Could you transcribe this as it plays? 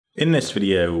In this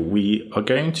video, we are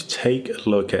going to take a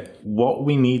look at what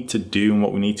we need to do and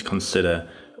what we need to consider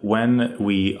when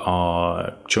we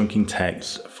are chunking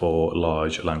text for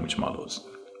large language models.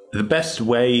 The best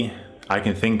way I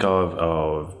can think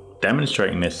of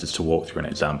demonstrating this is to walk through an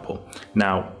example.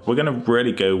 Now, we're going to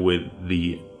really go with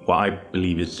what I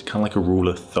believe is kind of like a rule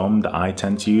of thumb that I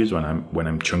tend to use when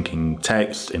I'm chunking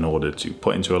text in order to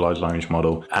put into a large language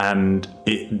model, and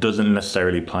it doesn't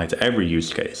necessarily apply to every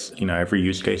use case. You know, every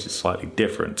use case is slightly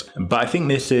different, but I think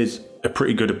this is a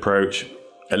pretty good approach,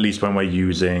 at least when we're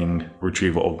using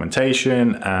retrieval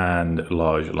augmentation and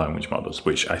large language models,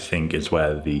 which I think is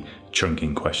where the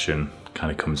chunking question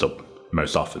kind of comes up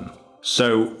most often.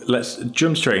 So let's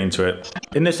jump straight into it.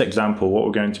 In this example, what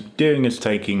we're going to be doing is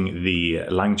taking the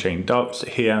LangChain docs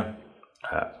here,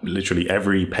 literally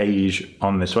every page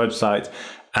on this website,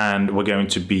 and we're going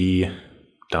to be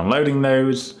downloading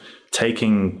those,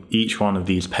 taking each one of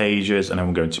these pages, and then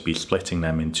we're going to be splitting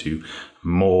them into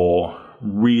more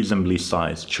reasonably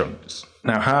sized chunks.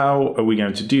 Now, how are we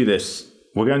going to do this?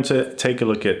 We're going to take a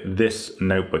look at this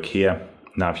notebook here.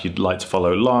 Now, if you'd like to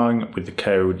follow along with the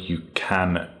code, you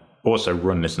can also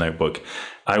run this notebook.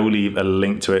 I will leave a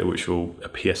link to it, which will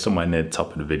appear somewhere near the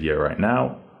top of the video right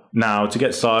now. Now, to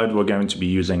get started, we're going to be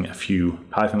using a few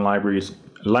Python libraries.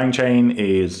 LangChain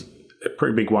is a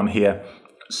pretty big one here.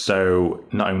 So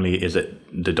not only is it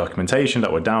the documentation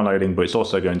that we're downloading, but it's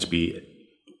also going to be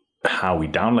how we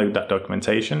download that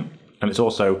documentation. And it's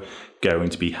also going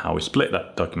to be how we split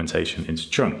that documentation into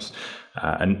chunks.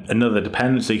 And another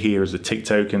dependency here is the tick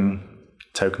token.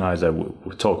 Tokenizer,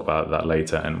 we'll talk about that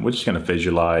later, and we're just going to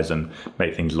visualize and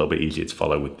make things a little bit easier to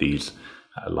follow with these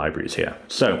libraries here.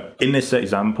 So in this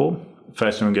example,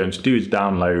 first thing we're going to do is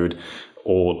download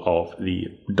all of the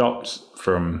docs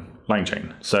from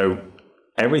LangChain. So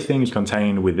everything is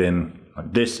contained within,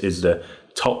 this is the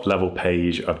top level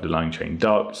page of the LangChain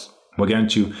docs. We're going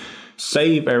to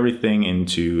save everything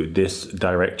into this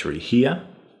directory here.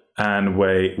 And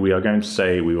we are going to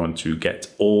say we want to get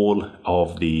all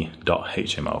of the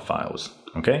 .html files,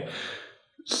 okay?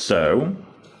 So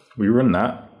we run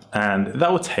that, and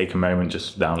that will take a moment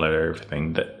just to download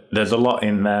everything. There's a lot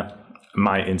in there.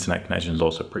 My internet connection is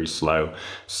also pretty slow,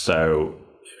 so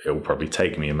it will probably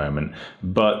take me a moment.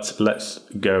 But let's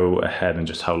go ahead and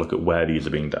just have a look at where these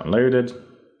are being downloaded.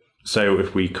 So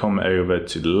if we come over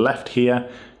to the left here,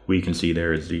 we can see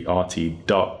there is the RT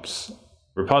docs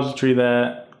repository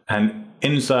there. And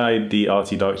inside the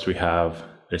RT docs, we have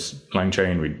this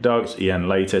LangChain read docs, en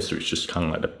latest, which is just kind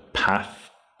of like the path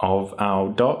of our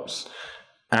docs.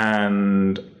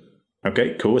 And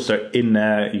okay, cool. So in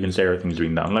there, you can see everything's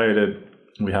been downloaded.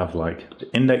 We have like the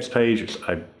index page, which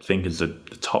I think is the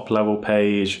top level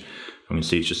page. And we can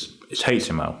see it's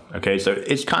HTML. Okay, so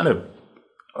it's kind of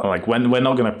like when we're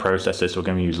not going to process this, we're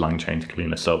going to use LangChain to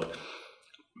clean this up.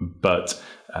 But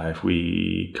if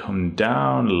we come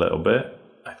down a little bit,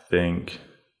 I think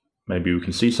maybe we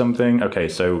can see something. Okay,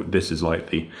 so this is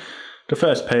like the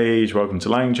first page. Welcome to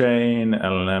LangChain.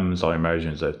 LLMs are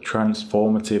emerging as a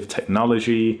transformative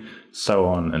technology, so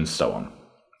on and so on.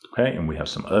 Okay, and we have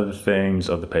some other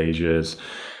things, other pages.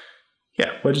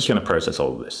 Yeah, we're just going to process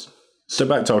all of this. So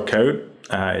back to our code.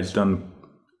 It's done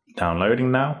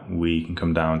downloading now. We can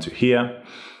come down to here.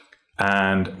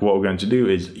 And what we're going to do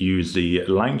is use the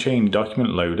LangChain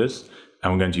document loaders,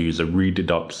 and we're going to use a read the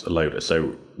docs loader.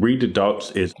 So read the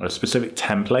docs is a specific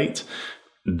template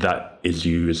that is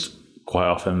used quite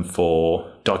often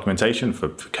for documentation for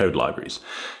code libraries.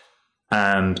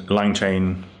 And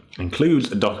LangChain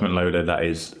includes a document loader that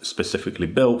is specifically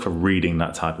built for reading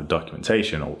that type of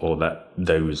documentation or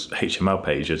those HTML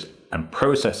pages and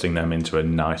processing them into a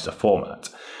nicer format.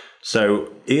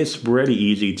 So it's really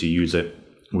easy to use it.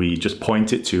 We just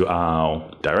point it to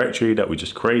our directory that we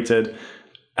just created.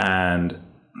 And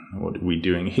what are we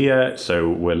doing here? So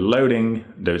we're loading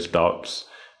those docs,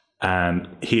 and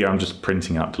here I'm just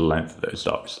printing out the length of those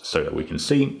docs so that we can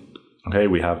see, okay,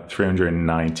 we have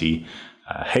 390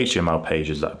 HTML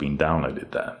pages that have been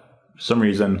downloaded there. For some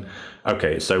reason,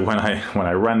 okay, so when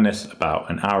I ran this about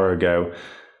an hour ago,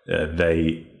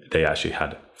 they actually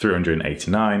had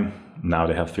 389. Now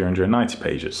they have 390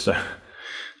 pages, so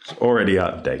it's already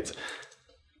out of date.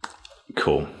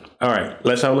 Cool. All right,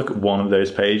 let's have a look at one of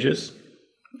those pages.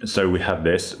 So we have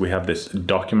this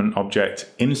document object.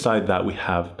 Inside that, we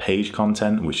have page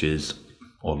content, which is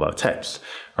all of our text.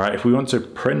 All right, if we want to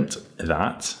print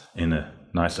that in a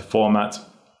nicer format,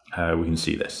 we can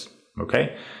see this,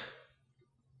 okay?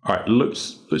 All right,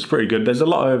 looks pretty good. There's a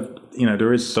lot of,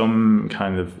 there is some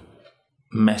kind of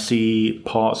messy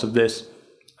parts of this,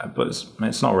 but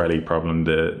it's not really a problem.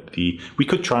 We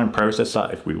could try and process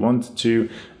that if we wanted to.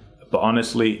 But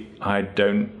honestly, I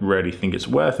don't really think it's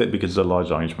worth it because the large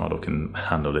language model can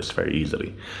handle this very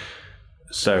easily.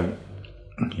 So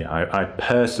yeah, I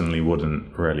personally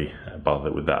wouldn't really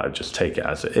bother with that. I'd just take it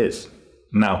as it is.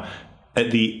 Now,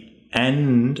 at the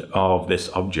end of this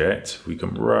object, we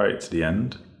come right to the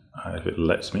end, if it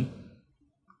lets me,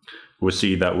 we'll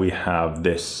see that we have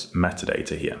this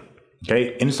metadata here.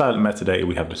 Okay, inside the metadata,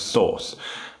 we have the source,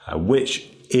 which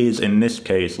is in this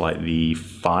case like the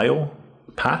file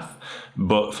path.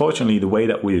 But fortunately, the way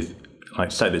that we've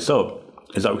set this up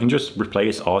is that we can just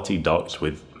replace RT-docs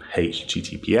with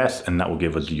HTTPS, and that will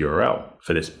give us the URL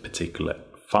for this particular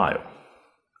file.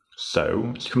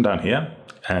 So let's come down here,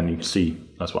 and you can see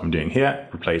that's what I'm doing here.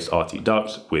 Replace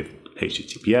RT-docs with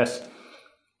HTTPS.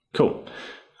 Cool.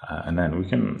 And then we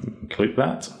can click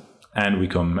that, and we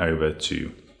come over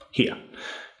to here.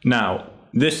 Now,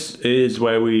 this is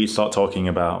where we start talking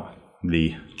about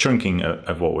the chunking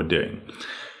of what we're doing.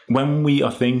 When we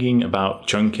are thinking about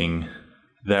chunking,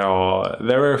 there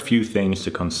are a few things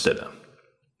to consider.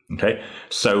 Okay,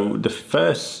 so the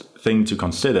first thing to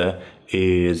consider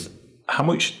is how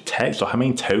much text or how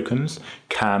many tokens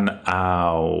can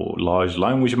our large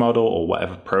language model or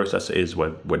whatever process it is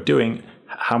we're doing,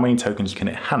 how many tokens can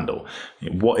it handle?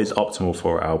 What is optimal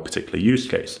for our particular use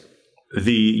case?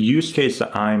 The use case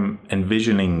that I'm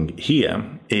envisioning here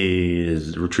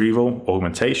is retrieval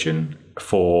augmentation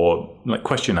for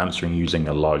question answering using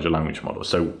a larger language model.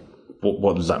 So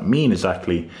what does that mean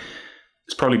exactly?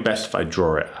 It's probably best if I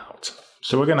draw it out.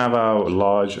 So we're going to have our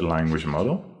large language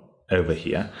model over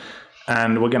here,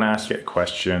 and we're going to ask it a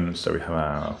question. So we have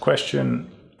our question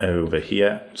over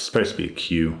here. It's supposed to be a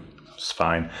queue. It's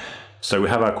fine. So we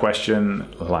have our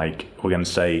question, like we're going to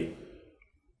say,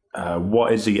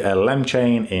 what is the LLM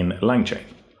chain in LangChain,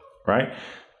 right?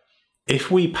 If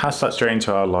we pass that straight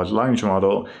into our large language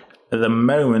model, at the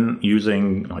moment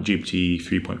using GPT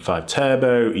 3.5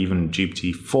 Turbo, even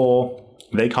GPT 4,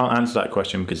 they can't answer that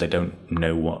question because they don't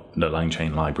know what the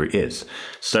LangChain library is.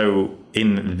 So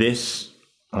in this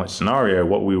scenario,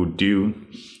 what we would do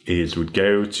is we'd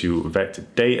go to a vector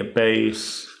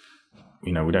database.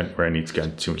 We don't really need to go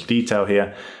into too much detail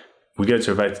here. We go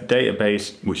to a vector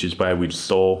database, which is where we'd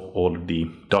store all of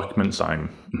the documents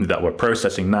that we're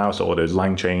processing now. So all those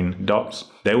LangChain docs,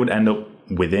 they would end up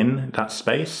within that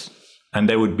space and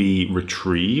they would be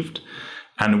retrieved.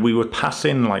 And we would pass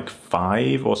in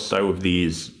 5 or so of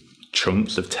these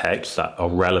chunks of text that are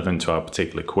relevant to our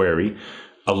particular query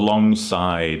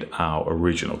alongside our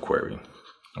original query.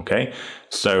 Okay,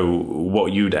 so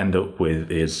what you'd end up with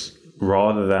is,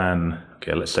 rather than,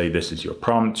 okay, let's say this is your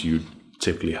prompt, you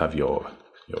typically have your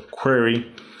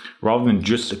query. Rather than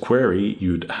just a query,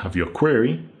 you'd have your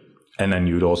query, and then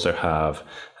you'd also have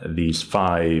these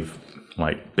 5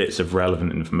 bits of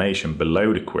relevant information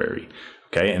below the query.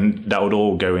 Okay, and that would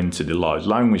all go into the large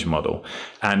language model,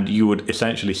 and you would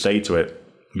essentially say to it,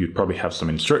 you'd probably have some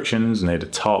instructions near the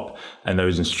top, and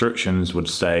those instructions would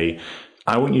say,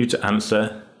 I want you to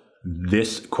answer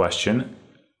this question.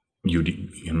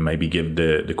 You'd maybe give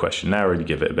the questionnaire, or you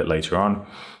give it a bit later on,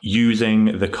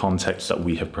 using the context that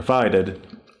we have provided,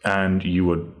 and you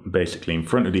would basically, in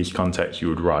front of these contexts, you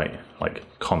would write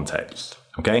context.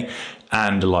 Okay,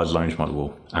 and the large language model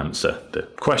will answer the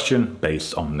question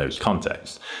based on those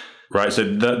contexts, right? So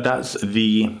that's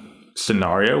the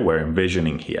scenario we're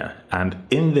envisioning here. And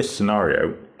in this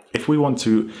scenario, if we want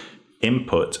to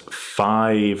input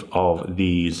 5 of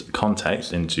these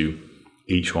contexts into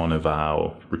each one of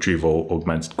our retrieval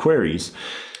augmented queries,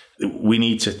 we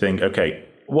need to think, okay,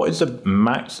 what is the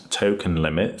max token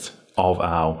limit of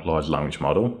our large language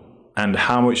model? And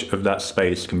how much of that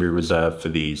space can be reserved for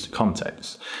these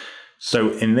contexts?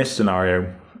 So in this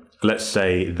scenario, let's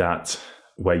say that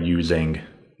we're using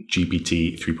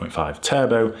GPT 3.5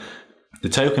 Turbo. The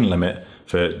token limit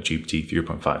for GPT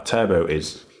 3.5 Turbo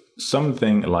is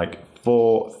something like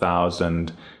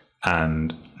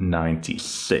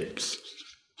 4,096.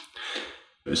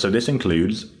 So this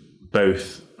includes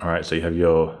both, all right, so you have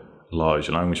your large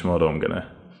language model. I'm going to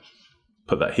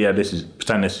put that here.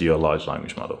 Pretend this is your large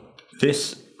language model.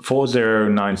 This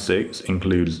 4096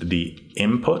 includes the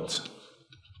input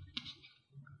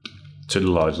to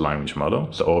the large language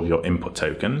model, so all of your input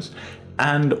tokens,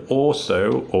 and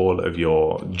also all of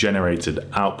your generated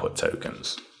output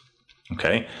tokens.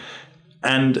 Okay,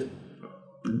 and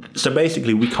so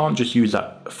basically we can't just use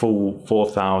that full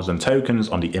 4,000 tokens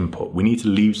on the input. We need to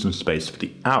leave some space for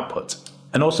the output.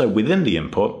 And also within the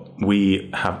input, we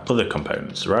have other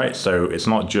components, right? So it's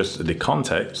not just the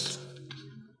context,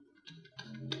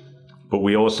 but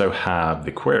we also have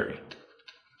the query.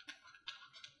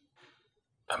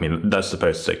 I mean, that's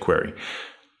supposed to say query.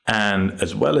 And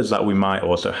as well as that, we might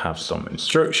also have some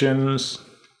instructions.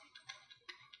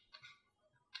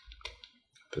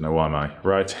 Don't know why my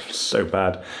writing is so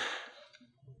bad.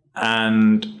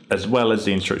 And as well as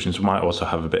the instructions, we might also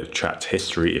have a bit of chat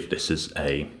history if this is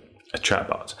a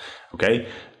chatbot. Okay,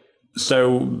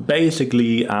 so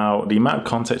basically the amount of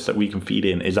context that we can feed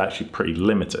in is actually pretty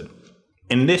limited.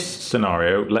 In this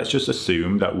scenario, let's just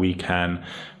assume that we can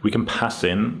pass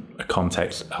in a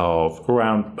context of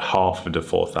around half of the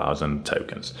 4,000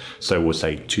 tokens. So we'll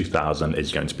say 2,000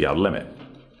 is going to be our limit.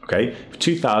 Okay, if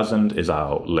 2,000 is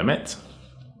our limit,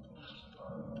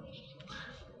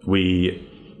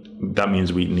 that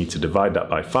means we need to divide that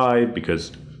by 5,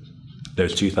 because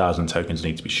those 2,000 tokens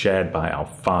need to be shared by our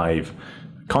 5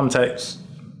 contexts,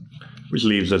 which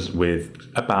leaves us with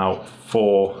about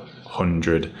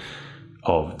 400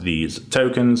 of these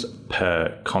tokens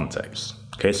per context.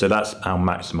 Okay, so that's our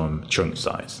maximum chunk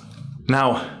size.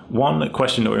 Now, one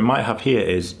question that we might have here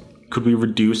is, could we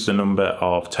reduce the number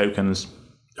of tokens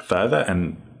further?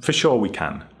 And for sure we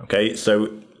can. Okay, so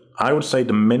I would say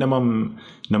the minimum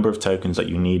number of tokens that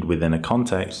you need within a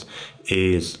context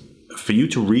is, for you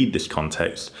to read this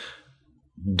context,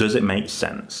 does it make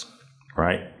sense,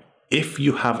 right? If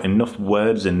you have enough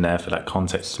words in there for that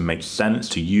context to make sense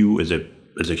to you as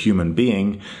a human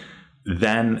being,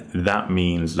 then that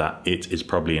means that it is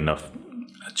probably enough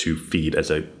to feed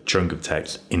as a chunk of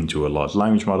text into a large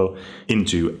language model,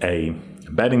 into a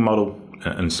embedding model,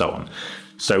 and so on.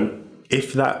 So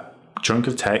if that chunk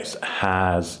of text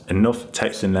has enough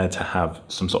text in there to have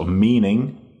some sort of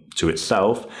meaning to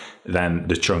itself, then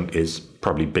the chunk is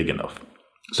probably big enough.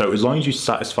 So as long as you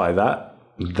satisfy that,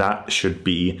 that should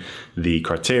be the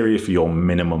criteria for your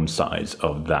minimum size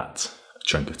of that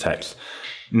chunk of text.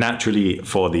 Naturally,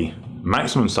 for the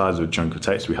maximum size of a chunk of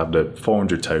text, we have the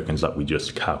 400 tokens that we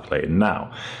just calculated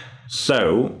now.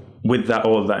 So with that,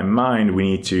 all of that in mind, we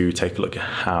need to take a look at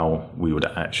how we would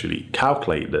actually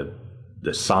calculate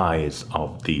the size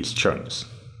of these chunks.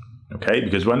 Okay,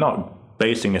 because we're not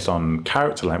basing this on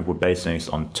character length, we're basing this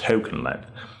on token length.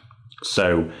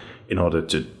 So in order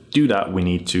to do that, we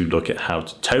need to look at how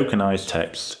to tokenize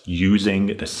text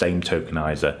using the same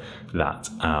tokenizer that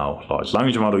our large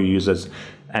language model uses,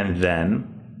 and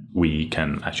then we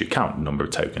can actually count the number of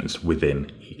tokens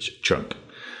within each chunk.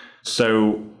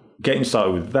 So getting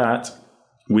started with that,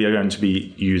 we are going to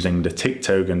be using the tick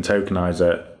token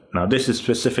tokenizer. Now this is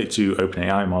specific to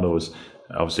OpenAI models.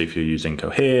 Obviously, if you're using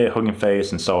Cohere, Hugging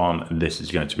Face, and so on, this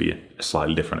is going to be a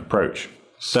slightly different approach.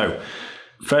 So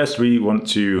first, we want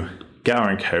to get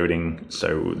our encoding.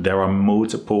 So there are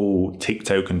multiple tick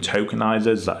token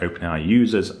tokenizers that OpenAI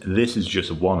uses. This is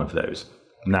just one of those.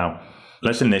 Now,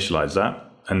 let's initialize that,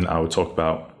 and I will talk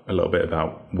about a little bit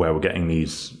about where we're getting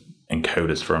these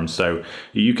encoders from. So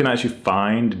you can actually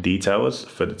find details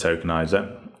for the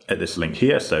tokenizer at this link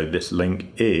here. So this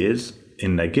link is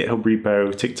in their GitHub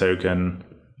repo, ticktoken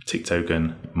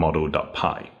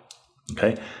model.py.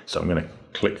 Okay, so I'm going to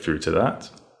click through to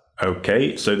that.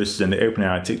 Okay, so this is in the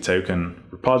OpenAI tick token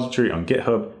repository on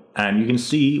GitHub, and you can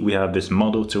see we have this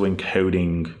model to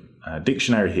encoding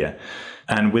dictionary here.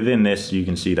 And within this, you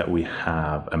can see that we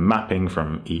have a mapping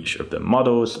from each of the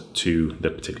models to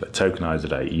the particular tokenizer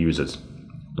that it uses.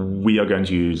 We are going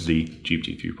to use the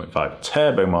GPT 3.5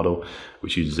 Turbo model,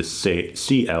 which uses a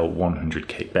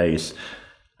CL100K base.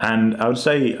 And I would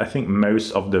say, I think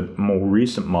most of the more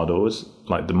recent models,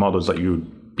 like the models that you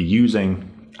would be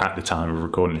using at the time of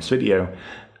recording this video,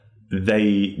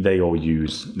 they all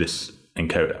use this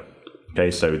encoder.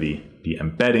 Okay, so the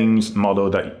embeddings model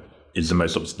that is the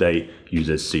most up to date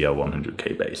uses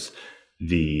CL100K base.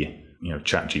 The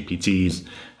ChatGPT's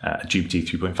GPT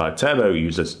 3.5 Turbo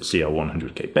uses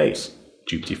CL100K base.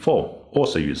 GPT-4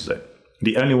 also uses it.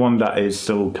 The only one that is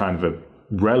still kind of a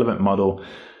relevant model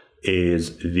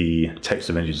is the Text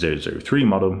Avenger 003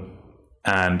 model,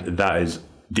 and that is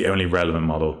the only relevant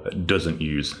model that doesn't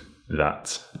use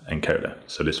that encoder.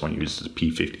 So this one uses a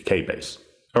P50K base.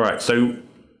 All right, so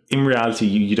in reality,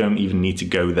 you don't even need to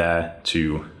go there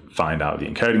to find out the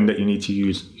encoding that you need to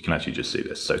use. You can actually just see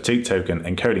this. So tick token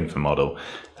encoding for model,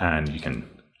 and you can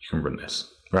run this,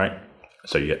 right?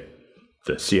 So you get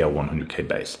the CL100K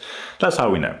base. That's how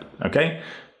we know, okay?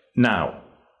 Now,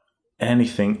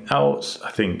 anything else?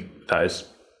 I think that is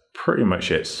pretty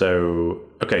much it. So,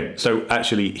 okay, so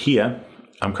actually here,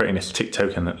 I'm creating this tick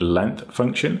token length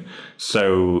function.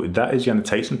 So that is going to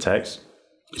take some text.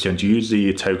 It's going to use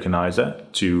the tokenizer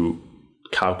to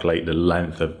calculate the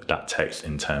length of that text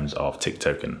in terms of tick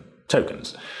token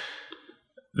tokens.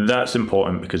 That's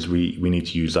important because we need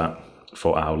to use that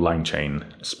for our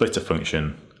LangChain splitter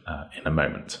function in a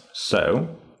moment.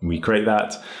 So we create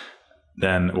that.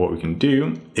 then what we can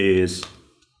do is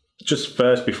just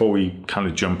first, before we kind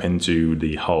of jump into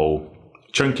the whole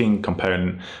chunking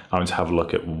component, I want to have a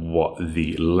look at what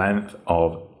the length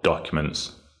of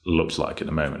documents looks like at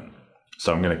the moment.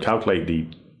 So I'm going to calculate the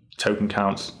token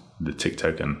counts, the tick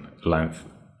token length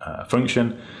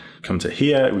function. Come to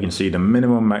here, we can see the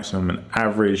minimum, maximum, and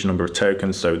average number of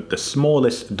tokens. So the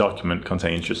smallest document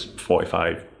contains just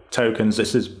 45 tokens.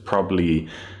 This is probably,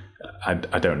 I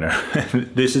don't know,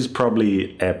 this is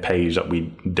probably a page that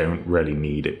we don't really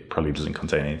need. It probably doesn't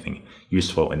contain anything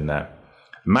useful in there.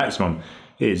 The maximum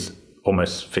is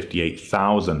almost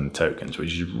 58,000 tokens,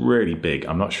 which is really big.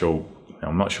 I'm not sure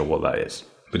what that is.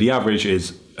 But the average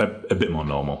is a bit more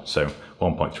normal, so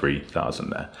 1.3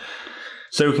 thousand there.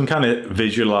 So we can kind of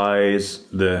visualize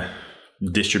the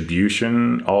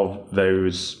distribution of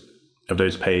those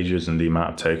pages and the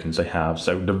amount of tokens they have.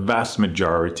 So the vast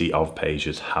majority of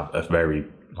pages have a very,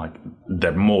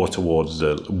 they're more towards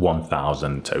the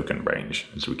 1,000 token range,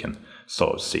 as we can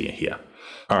sort of see here.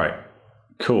 All right,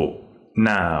 cool.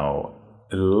 Now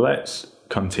let's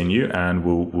continue and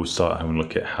we'll start having a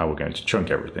look at how we're going to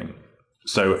chunk everything.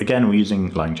 So again, we're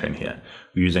using LangChain here.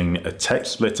 We're using a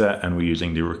text splitter and we're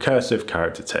using the recursive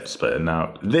character text splitter.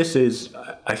 Now, this is,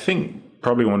 I think,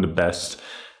 probably one of the best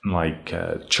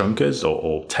chunkers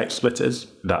or text splitters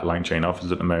that LangChain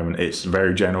offers at the moment. It's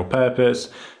very general purpose.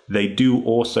 They do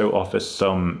also offer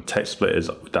some text splitters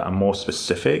that are more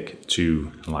specific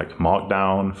to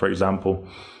Markdown, for example.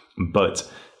 But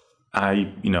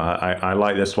I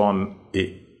like this one.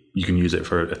 You can use it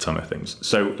for a ton of things.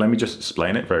 So let me just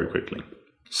explain it very quickly.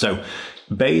 So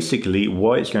basically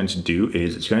what it's going to do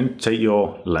is it's going to take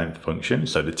your length function,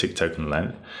 so the tick token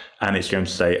length, and it's going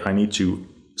to say, I need to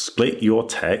split your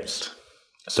text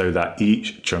so that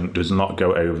each chunk does not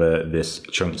go over this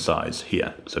chunk size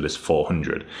here. So this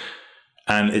 400.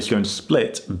 And it's going to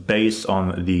split based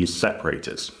on these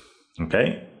separators.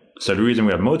 Okay. So the reason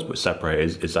we have multiple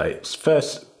separators is that it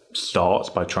first starts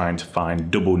by trying to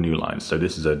find double new lines. So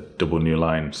this is a double new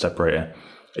line separator.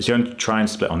 It's going to try and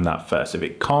split on that first. If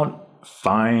it can't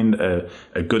find a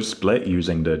good split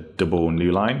using the double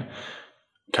new line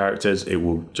characters, it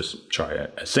will just try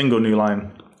a single new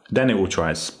line. Then it will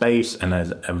try a space, and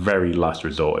as a very last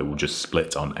resort, it will just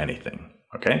split on anything.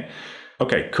 Okay.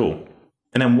 Okay, cool.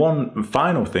 And then one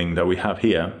final thing that we have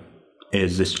here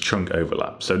is this chunk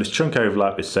overlap. So this chunk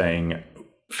overlap is saying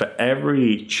for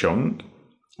every chunk,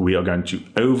 we are going to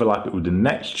overlap it with the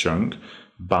next chunk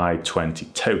by 20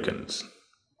 tokens.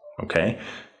 Okay,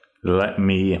 let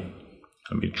me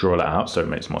draw that out so it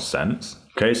makes more sense.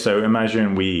 Okay, so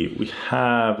imagine we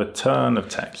have a ton of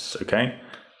text. Okay,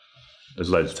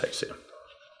 there's loads of text here.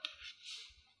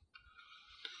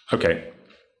 Okay,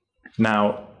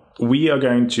 now we are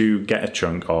going to get a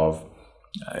chunk of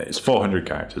it's 400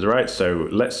 characters, right? So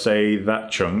let's say that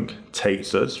chunk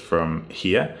takes us from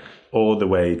here all the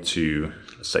way to,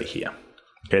 let's say, here.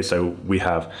 Okay, so we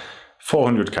have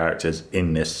 400 characters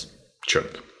in this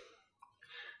chunk.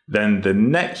 Then the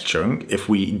next chunk, if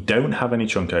we don't have any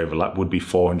chunk overlap, would be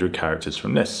 400 characters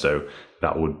from this. So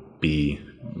that would be,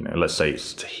 let's say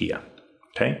it's to here.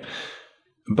 Okay,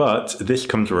 but this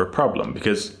comes with a problem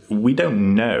because we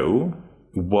don't know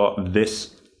what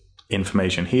this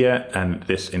information here and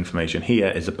this information here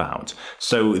is about.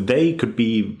 So they could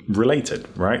be related,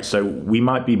 right? So we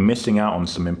might be missing out on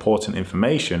some important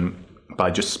information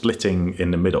by just splitting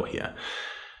in the middle here.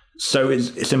 So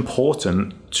it's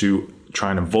important to try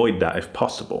and avoid that if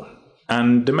possible.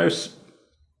 And the most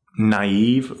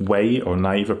naive way or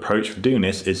naive approach for doing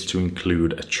this is to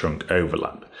include a chunk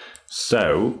overlap.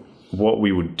 So what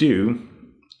we would do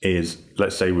is,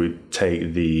 let's say we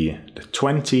take the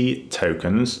 20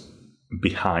 tokens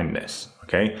behind this.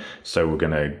 Okay, so we're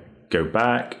going to go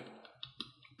back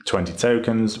 20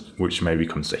 tokens, which maybe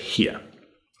comes to here.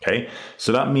 Okay,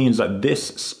 so that means that this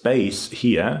space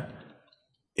here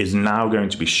is now going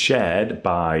to be shared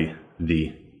by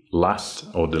the last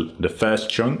or the first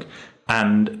chunk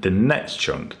and the next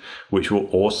chunk, which will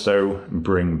also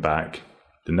bring back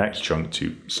the next chunk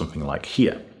to something like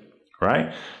here,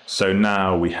 right? So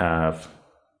now we have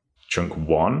chunk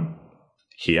 1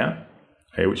 here,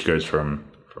 okay, which goes from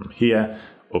here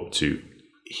up to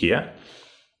here.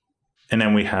 And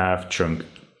then we have chunk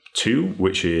 2,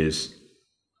 which is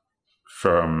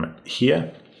from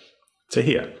here to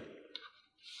here.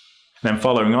 Then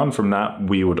following on from that,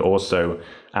 we would also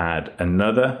add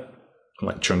another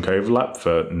chunk overlap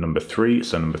for number 3.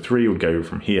 So number 3 would go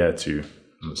from here to,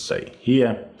 let's say,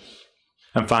 here.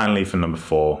 And finally, for number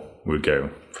 4, we would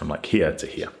go from here to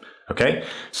here. Okay,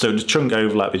 so the chunk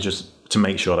overlap is just to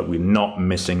make sure that we're not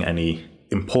missing any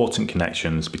important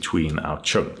connections between our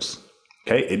chunks.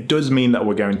 Okay, it does mean that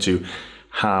we're going to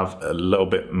have a little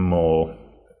bit more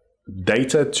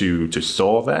data to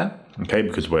store there, okay,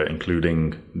 because we're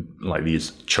including like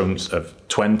these chunks of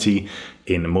 20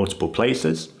 in multiple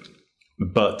places.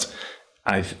 But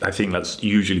I think that's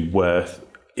usually worth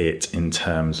it in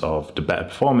terms of the better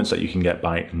performance that you can get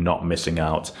by not missing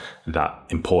out that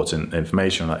important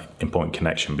information, that important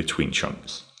connection between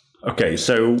chunks. Okay,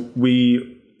 so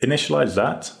we initialize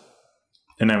that.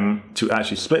 And then to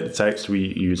actually split the text,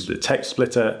 we use the text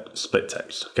splitter, split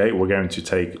text. Okay, we're going to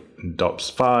take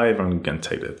docs5 and we're going to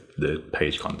take the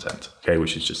page content, okay,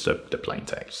 which is just the plain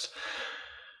text.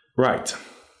 Right.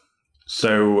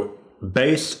 So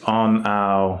based on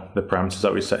the parameters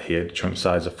that we set here, the chunk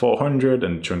size of 400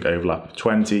 and chunk overlap of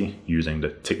 20, using the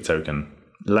tick token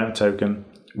length token,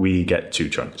 we get 2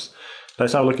 chunks.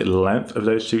 Let's have a look at the length of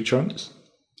those 2 chunks.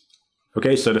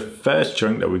 Okay, so the first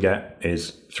chunk that we get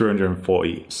is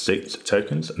 346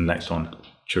 tokens, and the next one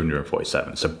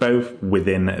 247. So both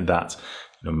within that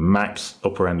max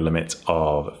upper end limit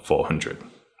of 400.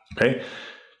 Okay,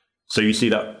 so you see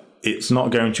that it's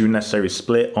not going to necessarily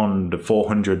split on the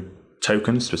 400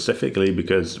 tokens specifically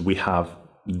because we have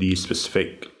these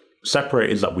specific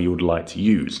separators that we would like to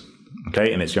use.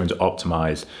 Okay, and it's going to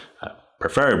optimize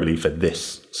preferably for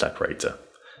this separator.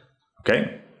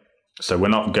 Okay. So we're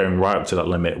not going right up to that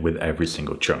limit with every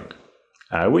single chunk,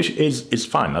 which is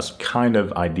fine. That's kind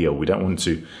of ideal. We don't want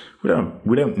to,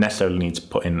 we don't necessarily need to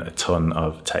put in a ton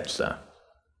of text there.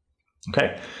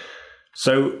 Okay,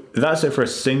 so that's it for a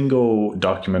single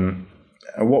document.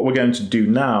 What we're going to do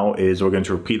now is we're going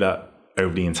to repeat that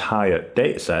over the entire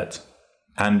data set.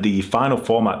 And the final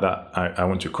format that I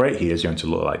want to create here is going to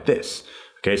look like this.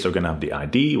 Okay, so we're going to have the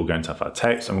ID, we're going to have our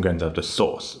text, and we're going to have the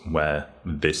source where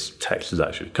this text has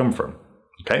actually come from.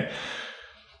 Okay.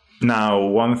 Now,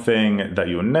 one thing that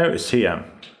you'll notice here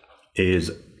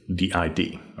is the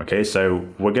ID. Okay, so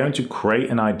we're going to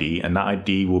create an ID, and that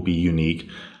ID will be unique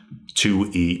to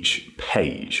each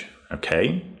page.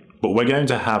 Okay, but we're going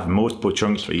to have multiple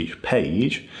chunks for each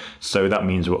page. So that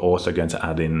means we're also going to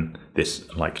add in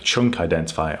this like chunk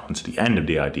identifier onto the end of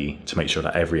the ID to make sure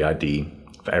that every ID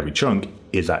for every chunk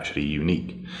is actually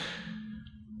unique.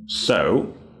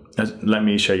 So let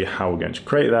me show you how we're going to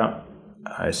create that.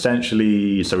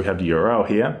 Essentially, so we have the URL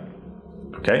here.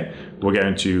 Okay, we're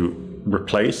going to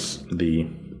replace the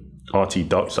RT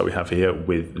docs that we have here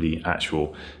with the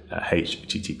actual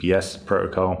HTTPS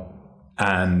protocol,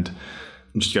 and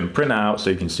I'm just going to print out so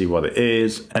you can see what it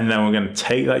is, and then we're going to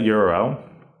take that URL.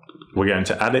 We're going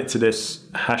to add it to this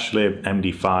hashlib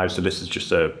MD5. So this is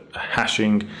just a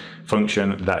hashing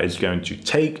function that is going to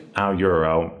take our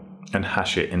URL and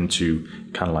hash it into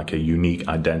kind of like a unique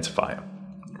identifier,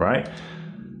 right?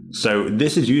 So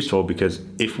this is useful because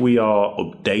if we are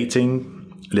updating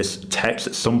this text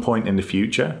at some point in the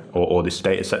future, or this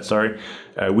data set, sorry,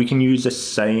 we can use the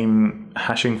same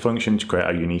hashing function to create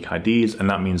our unique IDs. And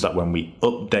that means that when we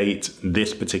update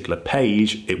this particular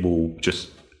page, it will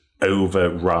just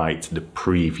overwrite the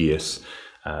previous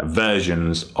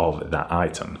versions of that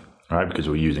item, right? Because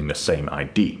we're using the same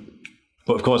ID.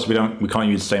 But of course, we can't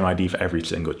use the same ID for every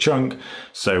single chunk.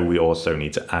 So we also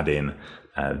need to add in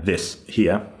this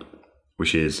here,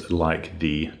 which is like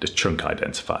the chunk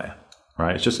identifier,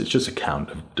 right? It's just a count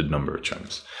of the number of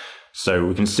chunks. So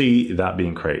we can see that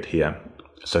being created here.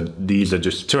 So these are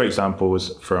just 2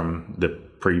 examples from the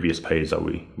previous page that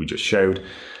we just showed.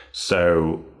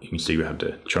 So you can see we have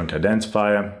the chunk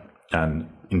identifier, and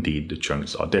indeed the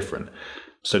chunks are different.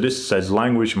 So this says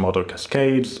language model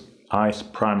cascades, ICE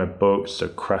primer books,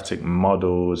 Socratic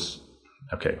models.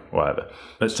 Okay, whatever.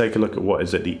 Let's take a look at what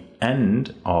is at the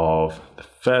end of the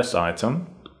first item,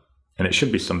 and it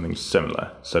should be something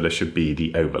similar. So there should be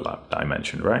the overlap that I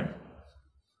mentioned, right?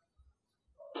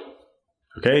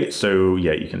 Okay, so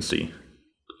yeah, you can see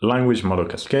language model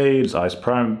cascades, ICE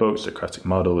primer books, Socratic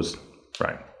models,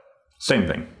 right? Same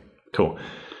thing. Cool.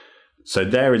 So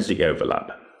there is the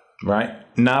overlap, right?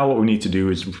 Now what we need to do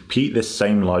is repeat this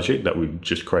same logic that we've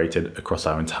just created across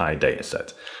our entire data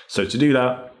set. So to do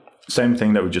that, same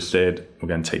thing that we just did, we're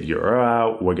going to take the URL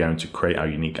out, we're going to create our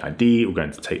unique ID, we're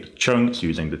going to take the chunks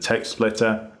using the text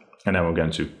splitter, and then we're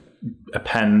going to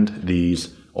append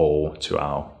these all to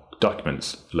our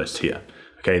documents list here.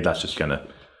 Okay, that's just going to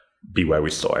be where we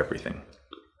store everything.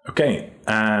 Okay,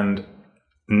 and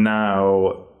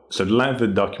now, so the length of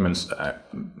the documents an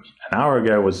hour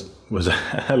ago was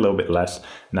a little bit less.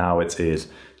 Now it is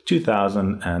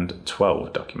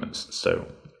 2012 documents. So,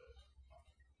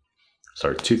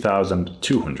 sorry,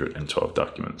 2212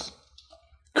 documents.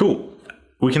 Cool.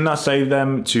 We can now save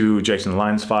them to JSON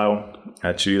lines file.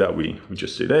 To do that, we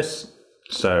just do this.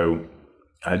 So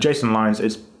JSON lines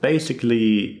is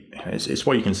basically, it's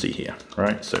what you can see here,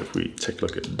 right? So if we take a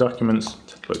look at the documents,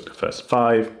 take a look at the first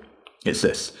 5, it's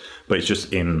this, but it's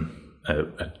just in a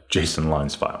JSON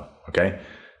lines file, okay?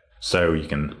 So you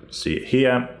can see it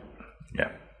here.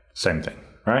 Yeah, same thing,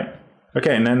 right?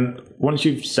 Okay, and then once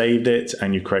you've saved it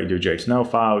and you created your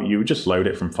JSONL file, you would just load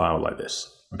it from file like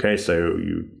this. Okay, so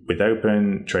you with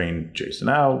open train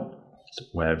JSONL,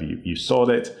 wherever you stored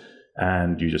it,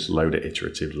 and you just load it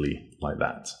iteratively like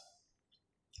that.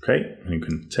 Okay, and you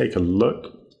can take a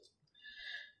look.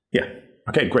 Yeah,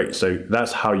 okay, great. So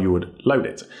that's how you would load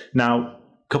it. Now,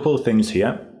 a couple of things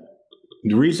here.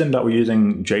 The reason that we're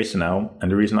using JSONL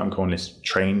and the reason I'm calling this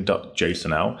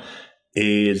train.jsonl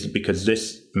is because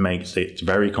this makes it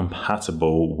very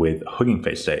compatible with Hugging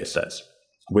Face datasets,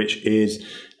 which is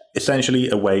essentially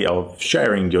a way of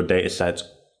sharing your dataset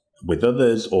with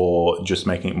others or just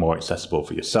making it more accessible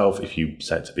for yourself if you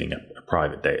set it to being a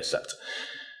private dataset.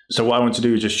 So what I want to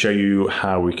do is just show you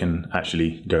how we can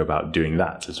actually go about doing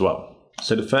that as well.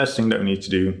 So the first thing that we need to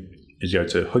do is go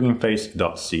to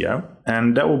huggingface.co,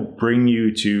 and that will bring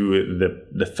you to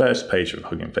the first page of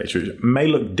Hugging Face, which may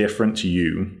look different to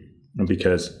you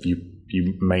because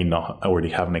you may not already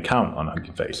have an account on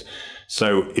Hugging Face.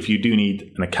 So if you do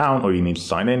need an account or you need to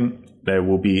sign in, there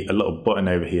will be a little button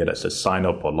over here that says sign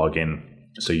up or log in.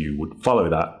 So you would follow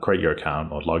that, create your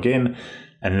account or log in,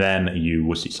 and then you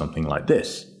will see something like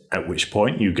this, at which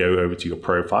point you go over to your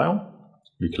profile,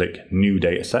 you click new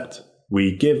dataset.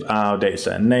 We give our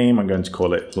dataset a name. I'm going to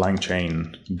call it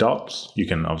LangChain docs. You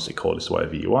can obviously call this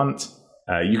whatever you want.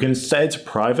 You can set it to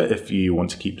private if you want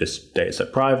to keep this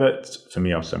dataset private. For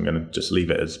me, also, I'm going to just leave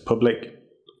it as public,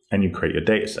 and you create your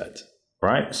dataset,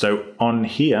 right? So on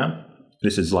here,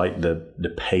 this is like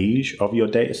the page of your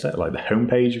dataset, like the home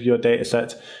page of your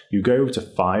dataset. You go to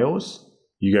files,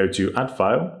 you go to add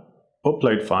file,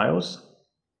 upload files,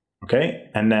 okay?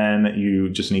 And then you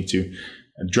just need to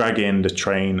drag in the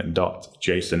train.jsonl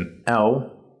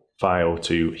file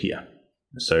to here.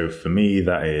 So for me,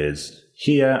 that is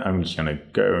here. I'm just going to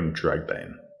go and drag that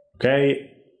in.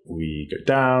 Okay, we go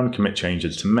down, commit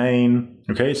changes to main.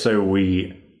 Okay, so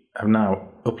we have now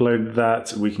uploaded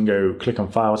that. We can go click on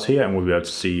files here and we'll be able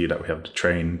to see that we have the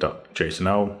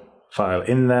train.jsonl file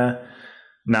in there.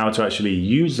 Now to actually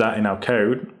use that in our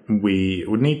code, we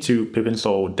would need to pip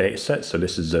install datasets. So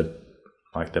this is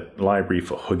like the library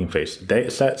for Hugging Face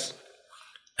datasets.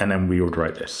 And then we would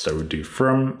write this. So we'll do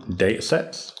from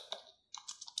datasets,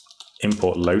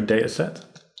 import load dataset.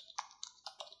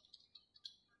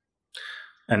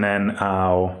 And then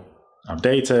our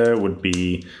data would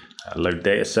be load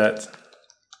dataset.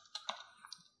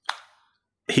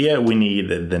 Here we need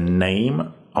the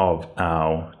name of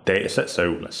our dataset.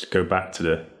 So let's go back to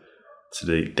the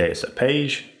dataset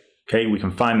page. Okay, we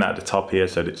can find that at the top here.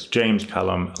 So it's James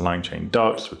Callum LangChain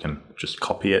docs. We can just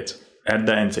copy it, add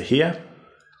that into here.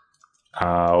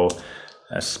 Our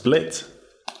split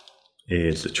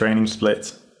is the training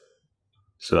split.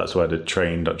 So that's where the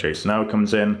train.jsonl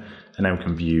comes in, and then we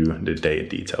can view the data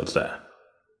details there.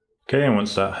 Okay, and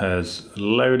once that has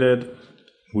loaded,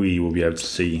 we will be able to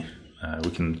see,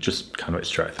 we can just kind of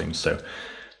extract things. So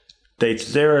data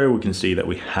 0, we can see that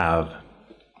we have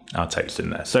our text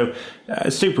in there. So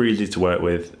it's super easy to work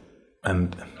with,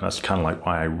 and that's kind of like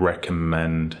why I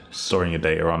recommend storing your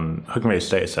data on Hugging Face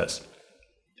datasets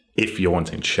if you're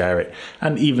wanting to share it.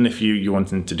 And even if you're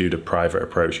wanting to do the private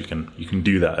approach, you can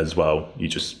do that as well. You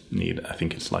just need, I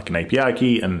think it's like an API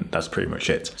key, and that's pretty much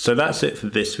it. So that's it for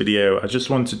this video. I just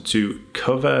wanted to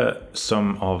cover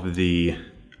some of the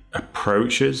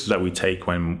approaches that we take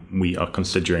when we are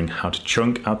considering how to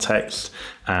chunk our text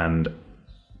and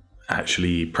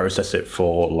actually process it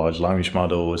for large language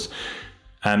models,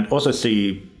 and also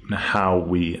see how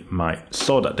we might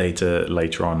store that data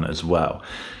later on as well.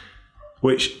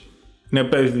 Which,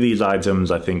 both of these items,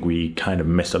 I think we kind of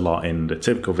miss a lot in the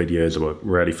typical videos. We're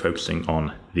really focusing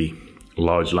on the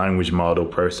large language model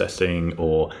processing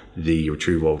or the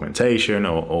retrieval augmentation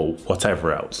or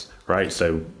whatever else, right?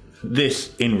 So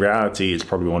this, in reality, is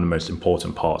probably one of the most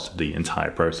important parts of the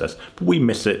entire process, but we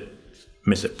miss it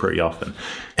pretty often.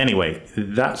 Anyway,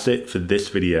 that's it for this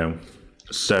video.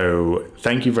 So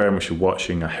thank you very much for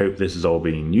watching. I hope this has all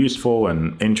been useful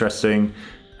and interesting,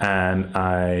 and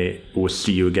I will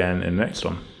see you again in the next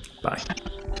one. Bye.